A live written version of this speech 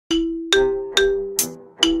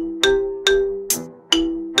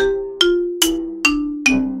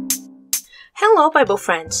Hello, Bible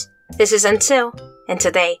friends. This is Until, and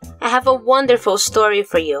today I have a wonderful story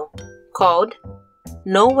for you called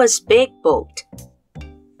Noah's Big Boat.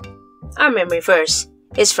 Our memory verse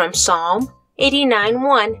is from Psalm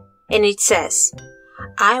 89:1, and it says,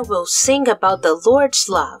 I will sing about the Lord's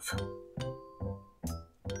love.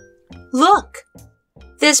 Look,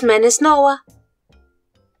 this man is Noah.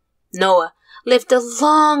 Noah lived a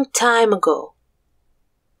long time ago.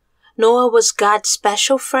 Noah was God's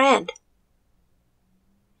special friend.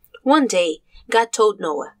 One day, God told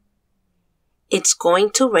Noah, it's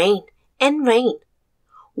going to rain and rain.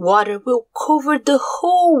 Water will cover the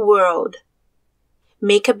whole world.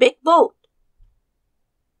 Make a big boat.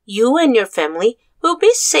 You and your family will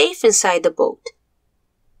be safe inside the boat.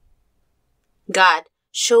 God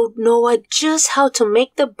showed Noah just how to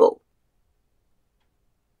make the boat.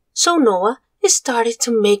 So Noah started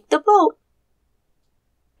to make the boat.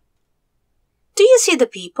 Do you see the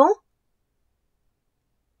people?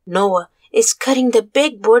 Noah is cutting the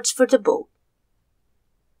big boards for the boat.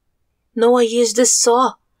 Noah used the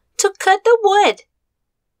saw to cut the wood.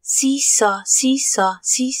 Seesaw, seesaw,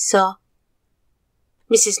 seesaw.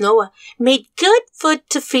 Mrs. Noah made good food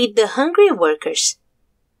to feed the hungry workers.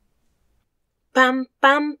 Bum,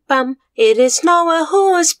 bum, bum, it is Noah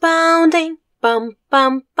who is pounding. Bum,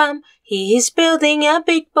 bum, bum, he is building a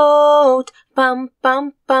big boat. Bum,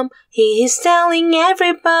 bum, bum, he is telling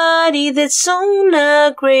everybody that soon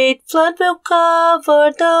a great flood will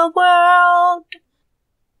cover the world.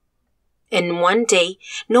 And one day,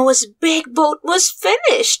 Noah's big boat was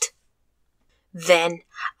finished. Then,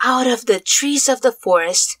 out of the trees of the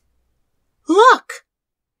forest, look!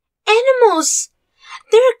 Animals!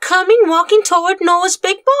 They're coming walking toward Noah's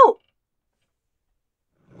big boat.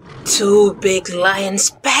 2 big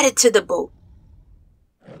lions padded to the boat.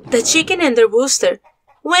 The chicken and the rooster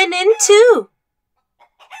went in too.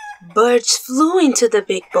 Birds flew into the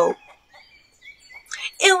big boat.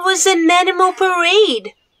 It was an animal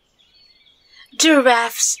parade.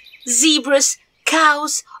 Giraffes, zebras,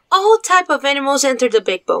 cows, all type of animals entered the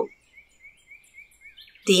big boat.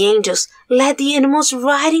 The angels led the animals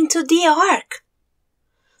right into the ark.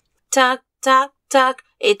 Tuck, tuck, tuck,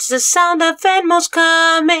 it's the sound of animals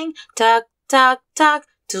coming. Tuck, tuck, tuck,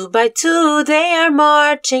 2 by 2 they are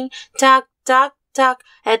marching. Tuck, tuck, tuck,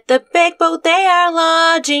 at the big boat they are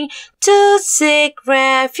lodging to seek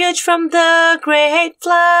refuge from the great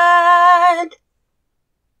flood.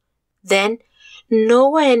 Then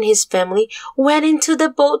Noah and his family went into the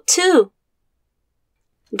boat too.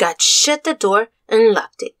 God shut the door and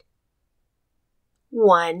locked it.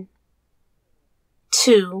 1,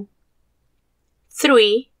 2,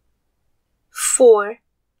 3, 4,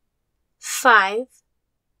 5,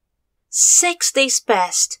 6 days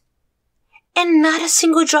passed, and not a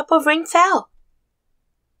single drop of rain fell.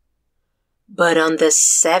 But on the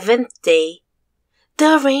 7th day,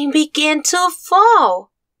 the rain began to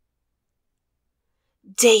fall.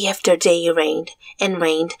 Day after day it rained and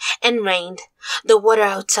rained and rained. The water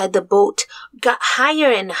outside the boat got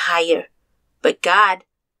higher and higher, but God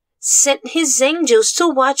sent his angels to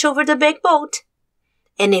watch over the big boat,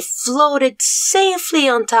 and it floated safely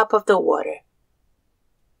on top of the water.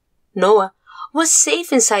 Noah was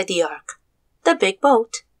safe inside the ark, the big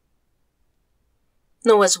boat.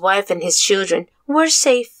 Noah's wife and his children were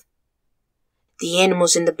safe. The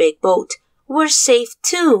animals in the big boat were safe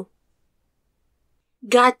too.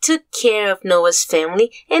 God took care of Noah's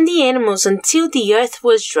family and the animals until the earth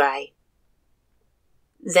was dry.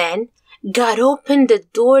 Then God opened the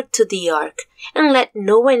door to the ark and let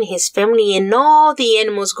Noah and his family and all the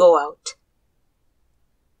animals go out.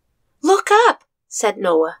 Look up, said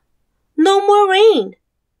Noah. No more rain.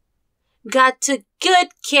 God took good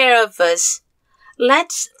care of us.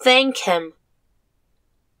 Let's thank him.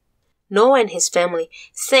 Noah and his family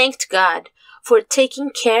thanked God for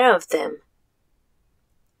taking care of them.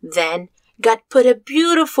 Then God put a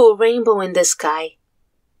beautiful rainbow in the sky.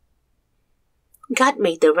 God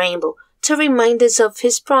made the rainbow to remind us of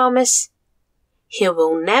his promise. He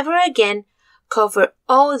will never again cover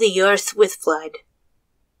all the earth with flood.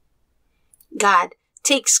 God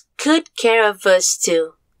takes good care of us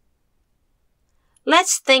too.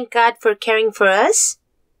 Let's thank God for caring for us.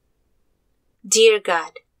 Dear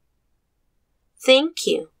God, thank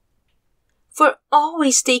you for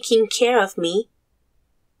always taking care of me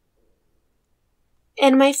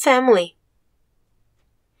and my family.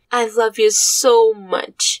 I love you so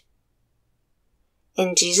much.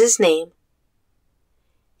 In Jesus' name,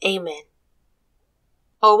 amen.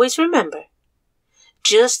 Always remember,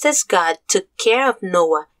 just as God took care of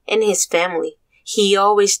Noah and his family, he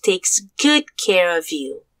always takes good care of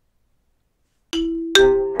you.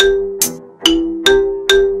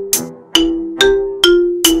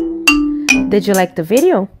 Did you like the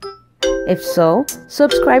video? If so,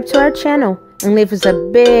 subscribe to our channel and leave us a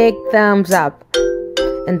big thumbs up.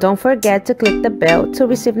 And don't forget to click the bell to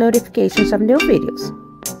receive notifications of new videos.